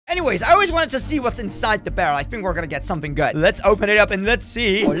Anyways, I always wanted to see what's inside the barrel. I think we're gonna get something good. Let's open it up and let's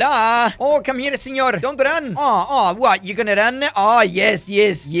see. Hola. Oh, come here, senor. Don't run. Oh, what? You gonna run? Oh, yes,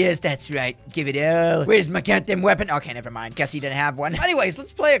 that's right. Give it all. Where's my goddamn weapon? Okay, never mind. Guess he didn't have one. Anyways,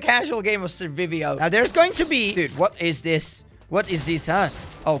 let's play a casual game of Survivio. Now, there's going to be... Dude, what is this? What is this, huh?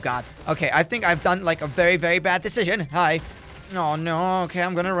 Oh, God. Okay, I think I've done, like, a very, very bad decision. Hi. Oh, no. Okay,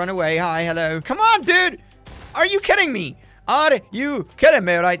 I'm gonna run away. Hi, hello. Come on, dude. Are you kidding me? Are you kidding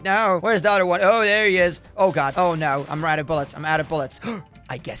me right now? Where's the other one? Oh, there he is. Oh, God. Oh, no. I'm out of bullets. I'm out of bullets.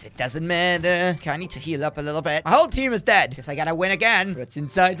 I guess it doesn't matter. Okay, I need to heal up a little bit. My whole team is dead. Guess I gotta win again. What's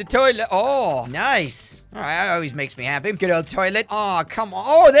inside the toilet? Oh, nice. All right, that always makes me happy. Good old toilet. Oh, come on.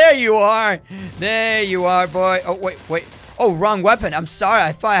 Oh, there you are. There you are, boy. Oh, wait. Oh, wrong weapon. I'm sorry.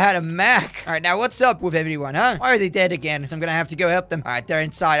 I thought I had a Mac. All right, now what's up with everyone, huh? Why are they dead again? So I'm gonna have to go help them. All right, they're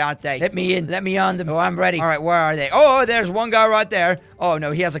inside, aren't they? Let me in. Let me on them. Oh, I'm ready. All right, where are they? Oh, there's one guy right there. Oh, no,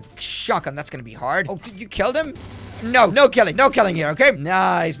 he has a shotgun. That's gonna be hard. Oh, did you kill them? No killing. No killing here, okay?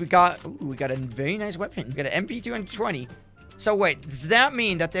 Nice. We got a very nice weapon. We got an MP220. So wait, does that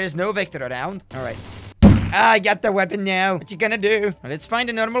mean that there's no Victor around? All right. I got the weapon now. What you gonna do? Well, let's find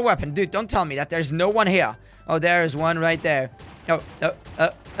a normal weapon. Dude, don't tell me that there's no one here. Oh, there's one right there. Oh,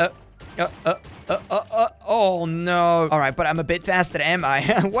 no. All right, but I'm a bit faster, am I?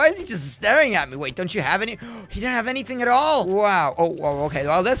 Why is he just staring at me? Wait, don't you have any? He didn't have anything at all. Wow. Oh, okay.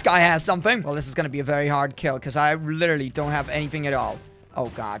 Well, this guy has something. Well, this is going to be a very hard kill because I literally don't have anything at all. Oh,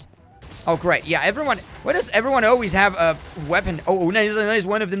 God. Oh, great. Yeah, everyone... Why does everyone always have a weapon? Oh, nice.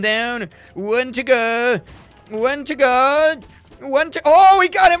 One of them down. One to go. Oh, we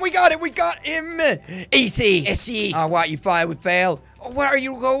got him. Easy. SC. Oh, what? You thought I would fail? Oh, where are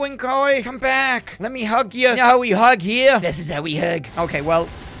you going, Koi? Come back. Let me hug you. You know how we hug here? This is how we hug. Okay, well...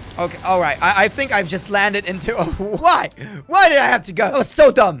 Okay, alright. I think I've just landed into a... Why? Why did I have to go? That was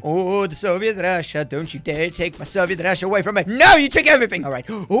so dumb. Oh, the Soviet Russia. Don't you dare take my Soviet Russia away from me. No, you take everything. Alright.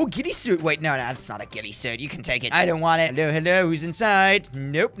 Oh, ghillie suit. Wait, no, that's not a ghillie suit. You can take it. I don't want it. Hello. Who's inside?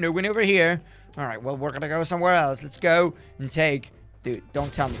 Nope, no one over here. Alright, well, we're gonna go somewhere else. Let's go and take... Dude,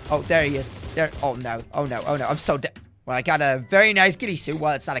 don't tell me. Oh, there he is. There. Oh, no. I'm so dead. Well, I got a very nice ghillie suit.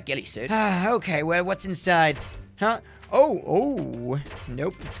 Well, it's not a ghillie suit. Okay, well, what's inside? Huh? Oh.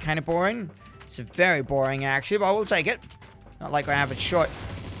 Nope, it's kind of boring. It's very boring, actually, but we'll take it. Not like I have a choice.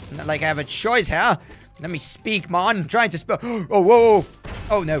 Not like I have a choice here. Let me speak, man. I'm trying to spell. Oh, whoa.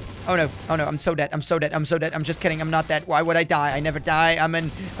 Oh, no. I'm so dead. I'm just kidding. I'm not dead. Why would I die? I never die. I'm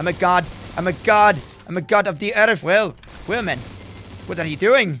a god. I'm a god of the earth. Well, man. What are you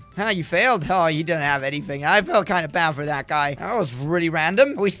doing? Huh, you failed? Oh, you didn't have anything. I felt kind of bad for that guy. That was really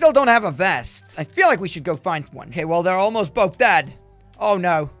random. We still don't have a vest. I feel like we should go find one. Okay, well, they're almost both dead. Oh,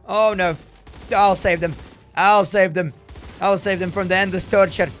 no. I'll save them from the endless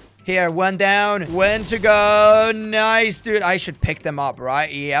torture. Here, one down. One to go. Nice, dude. I should pick them up,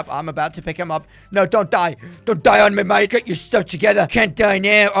 right? Yep, I'm about to pick them up. No, don't die. Don't die on me, mate. Get your stuff together. Can't die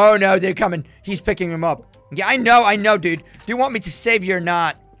now. Oh, no, they're coming. He's picking them up. Yeah, I know, dude. Do you want me to save you or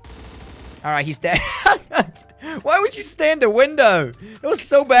not? All right, he's dead. Why would you stay in the window? It was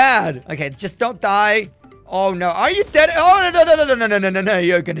so bad. Okay, just don't die. Oh, no. Are you dead? Oh, no.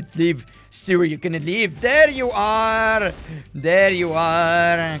 You're gonna leave. Sewer, you're gonna leave. There you are.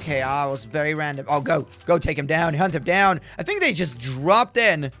 Okay, I was very random. Oh, go take him down. Hunt him down. I think they just dropped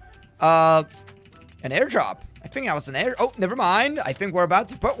in an airdrop. I think that was an air... Oh, never mind. I think we're about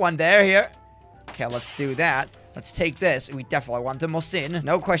to put one there here. Okay, let's do that. Let's take this. We definitely want the Mosin.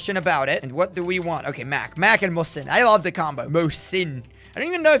 No question about it. And what do we want? Okay, Mac and Mosin. I love the combo. Mosin. I don't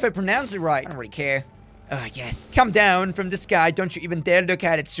even know if I pronounced it right. I don't really care. Oh, yes. Come down from the sky. Don't you even dare look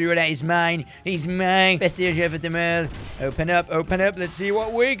at it, sir. That is mine. He's mine. Best airship of them all. Open up. Let's see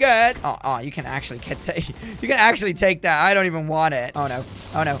what we got. Oh, you can actually you can actually take that. I don't even want it. Oh,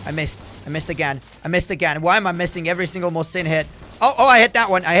 no. I missed again. Why am I missing every single Mosin hit? Oh, I hit that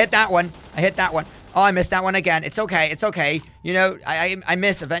one. Oh, I missed that one again. It's okay. You know, I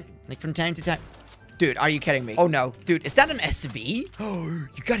miss event like from time to time. Dude, are you kidding me? Oh, no. Dude, is that an SV? Oh,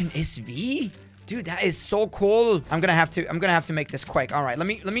 you got an SV? Dude, that is so cool. I'm gonna have to make this quick. All right, let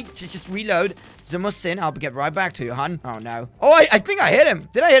me just reload. Zumusin, I'll get right back to you, hon. Oh, no. Oh, I think I hit him.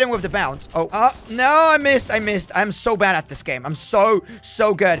 Did I hit him with the bounce? Oh, no, I missed. I'm so bad at this game. I'm so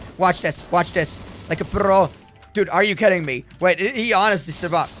good. Watch this. Like a pro. Dude, are you kidding me? Wait, he honestly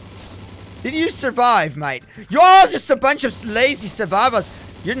survived. Did you survive, mate? You're just a bunch of lazy survivors.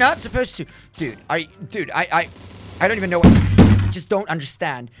 You're not supposed to. Dude, I don't even know what. I just don't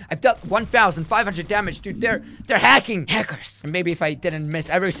understand. I've dealt 1,500 damage, dude. They're hacking. Hackers. And maybe if I didn't miss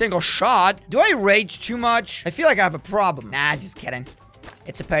every single shot. Do I rage too much? I feel like I have a problem. Nah, just kidding.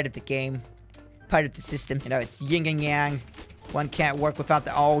 It's a part of the game. Part of the system. You know, it's yin and yang. One can't work without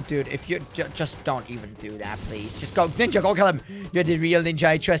the... Oh, dude, if you... just don't even do that, please. Just go. Ninja, go kill him. You're the real ninja.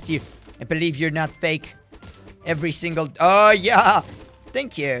 I trust you. I believe you're not fake. Every single... Oh, yeah.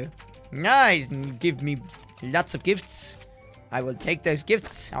 Thank you. Nice. And give me lots of gifts. I will take those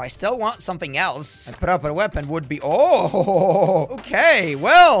gifts. Now, I still want something else. A proper weapon would be... Oh, okay.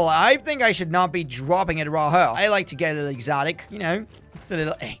 Well, I think I should not be dropping it raw hell. I like to get a little exotic, you know. A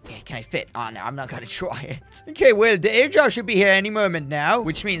little... Hey, can I fit? Oh, no, I'm not gonna try it. Okay, well, the airdrop should be here any moment now.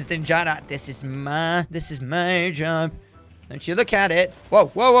 Which means, Ninjana, this is my airdrop. Don't you look at it. Whoa,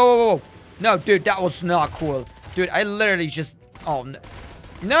 whoa, whoa, whoa, whoa. No, dude, that was not cool. Dude, I literally just... Oh, no.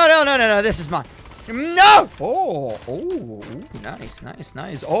 No, this is mine. No! Oh, nice, nice,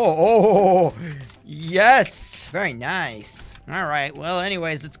 nice. Oh, yes. Very nice. All right, well,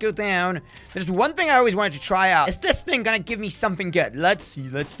 anyways, let's go down. There's one thing I always wanted to try out. Is this thing gonna give me something good? Let's see,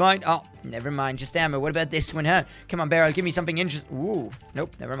 let's find... Oh, never mind, just ammo. What about this one, huh? Come on, barrel, give me something interesting. Ooh,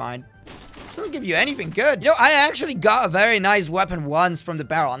 nope, never mind. Doesn't give you anything good. You know, I actually got a very nice weapon once from the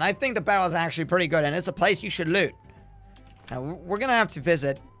barrel, and I think the barrel is actually pretty good, and it's a place you should loot. Now, we're gonna have to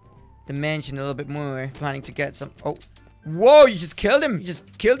visit the mansion a little bit more. Planning to get some... Oh. Whoa, you just killed him. You just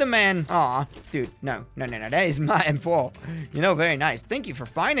killed the man. Aw, dude, no. That is my M4. You know, very nice. Thank you for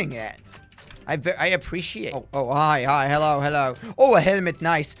finding it. I appreciate... Oh, hi, hello. Oh, a helmet,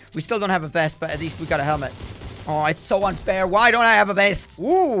 nice. We still don't have a vest, but at least we got a helmet. Oh, it's so unfair. Why don't I have a vest?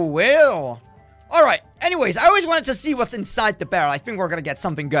 Ooh, well. All right. Anyways, I always wanted to see what's inside the barrel. I think we're gonna get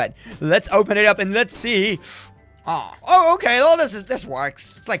something good. Let's open it up and let's see... Oh, okay. Well, this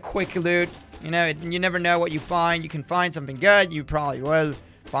works. It's like quick loot. You know, you never know what you find. You can find something good. You probably will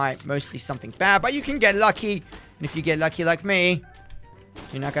find mostly something bad, but you can get lucky. And if you get lucky like me,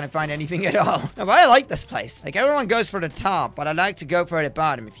 you're not gonna find anything at all. No, but I like this place. Like, everyone goes for the top, but I like to go for the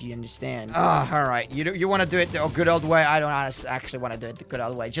bottom, if you understand. All right. You want to do it the good old way? I don't actually want to do it the good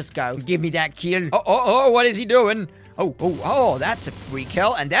old way. Just go. Give me that kill. Oh, what is he doing? Oh, that's a free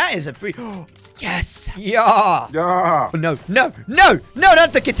kill, and that is a free... Yes! Yeah! Yeah! No,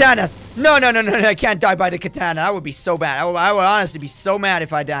 not the katana! No, I can't die by the katana. That would be so bad. I would honestly be so mad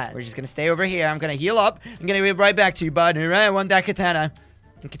if I died. We're just gonna stay over here. I'm gonna heal up. I'm gonna be right back to you, bud. Alright, I want that katana.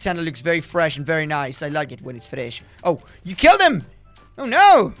 The katana looks very fresh and very nice. I like it when it's fresh. Oh, you killed him! Oh,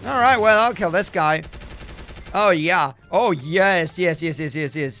 no! Alright, well, I'll kill this guy. Oh, yeah. Oh, yes.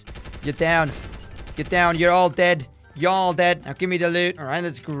 Get down. Get down. You're all dead. You're all dead. Now, give me the loot. Alright,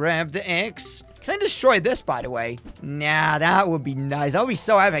 let's grab the X. Can I destroy this, by the way? Nah, that would be nice. That would be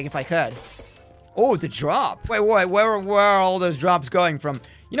so epic if I could. Oh, the drop. Wait, where are all those drops going from?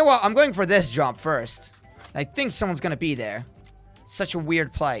 You know what? I'm going for this drop first. I think someone's gonna be there. It's such a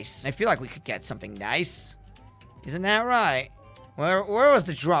weird place. I feel like we could get something nice. Isn't that right? Where was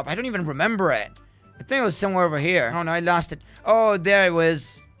the drop? I don't even remember it. I think it was somewhere over here. Oh, no, I lost it. Oh, there it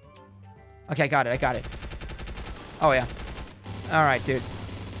was. Okay, I got it. Oh, yeah. All right, dude.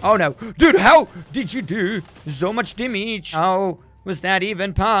 Oh, no. Dude, how did you do so much damage? How was that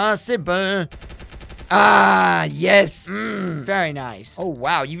even possible? Ah, yes. Very nice. Oh,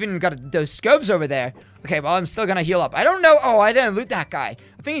 wow. You even got those scopes over there. Okay, well, I'm still gonna heal up. I don't know. Oh, I didn't loot that guy.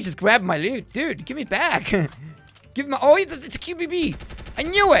 I think he just grabbed my loot. Dude, give me back. Give me my... Oh, it's a QBB. I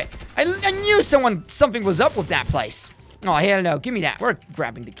knew it. I knew something was up with that place. Oh, hell no. Give me that. We're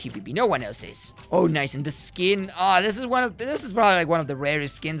grabbing the QBB. No one else is. Oh, nice. And the skin. Oh, this is probably like one of the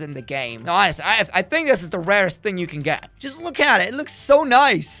rarest skins in the game. No, honestly, I think this is the rarest thing you can get. Just look at it. It looks so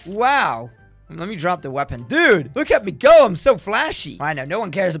nice. Wow. Let me drop the weapon. Dude, look at me go. I'm so flashy. I know. No one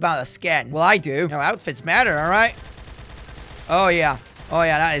cares about a skin. Well, I do. No, outfits matter, all right? Oh, yeah.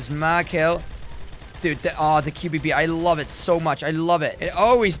 That is my kill. Dude, the QBB, I love it so much. I love it. It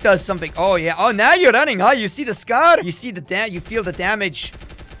always does something. Oh, yeah. Oh, now you're running, huh? You see the scar? You see the you feel the damage.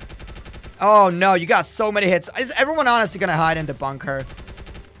 Oh, no. You got so many hits. Is everyone honestly gonna hide in the bunker?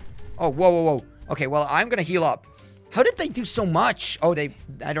 Oh, whoa. Okay, well, I'm gonna heal up. How did they do so much? Oh,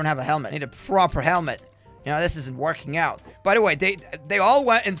 I don't have a helmet. I need a proper helmet. You know, this isn't working out. By the way, they all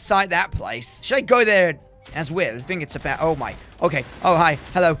went inside that place. Should I go there as well? I think it's about... Oh, my. Okay. Oh, hi.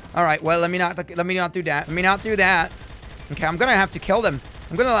 Hello. All right. Well, let me not do that. Let me not do that. Okay, I'm gonna have to kill them.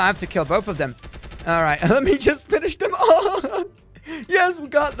 I'm gonna have to kill both of them. All right. Let me just finish them off. Yes, we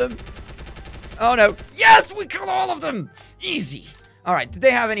got them. Oh, no. Yes, we killed all of them. Easy. All right. Did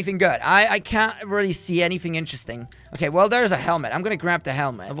they have anything good? I can't really see anything interesting. Okay, well, there's a helmet. I'm gonna grab the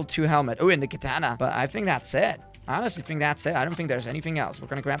helmet. Level 2 helmet. Oh, and the katana. But I think that's it. I honestly think that's it. I don't think there's anything else. We're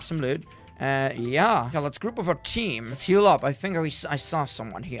gonna grab some loot. Yeah, let's group of our team. Let's heal up. I think I saw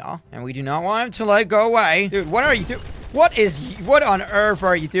someone here. And we do not want him to, like, go away. Dude, what are you doing? What on earth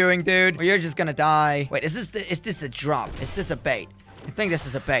are you doing, dude? Well, you're just gonna die. Wait, is this a drop? Is this a bait? I think this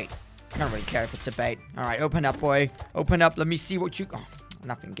is a bait. I don't really care if it's a bait. All right, open up, boy. Open up. Let me see what you... Oh,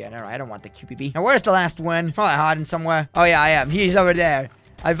 nothing good. All right, I don't want the QBB. Now, where's the last one? Probably hiding somewhere. Oh, yeah, I am. He's over there.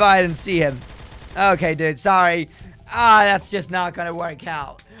 I didn't see him. Okay, dude, sorry. That's just not gonna work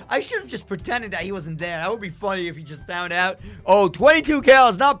out. I should have just pretended that he wasn't there. That would be funny if he just found out. Oh, 22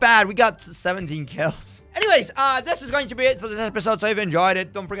 kills. Not bad. We got 17 kills. Anyways, this is going to be it for this episode. So if you enjoyed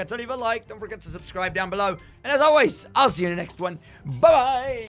it, don't forget to leave a like. Don't forget to subscribe down below. And as always, I'll see you in the next one. Bye-bye.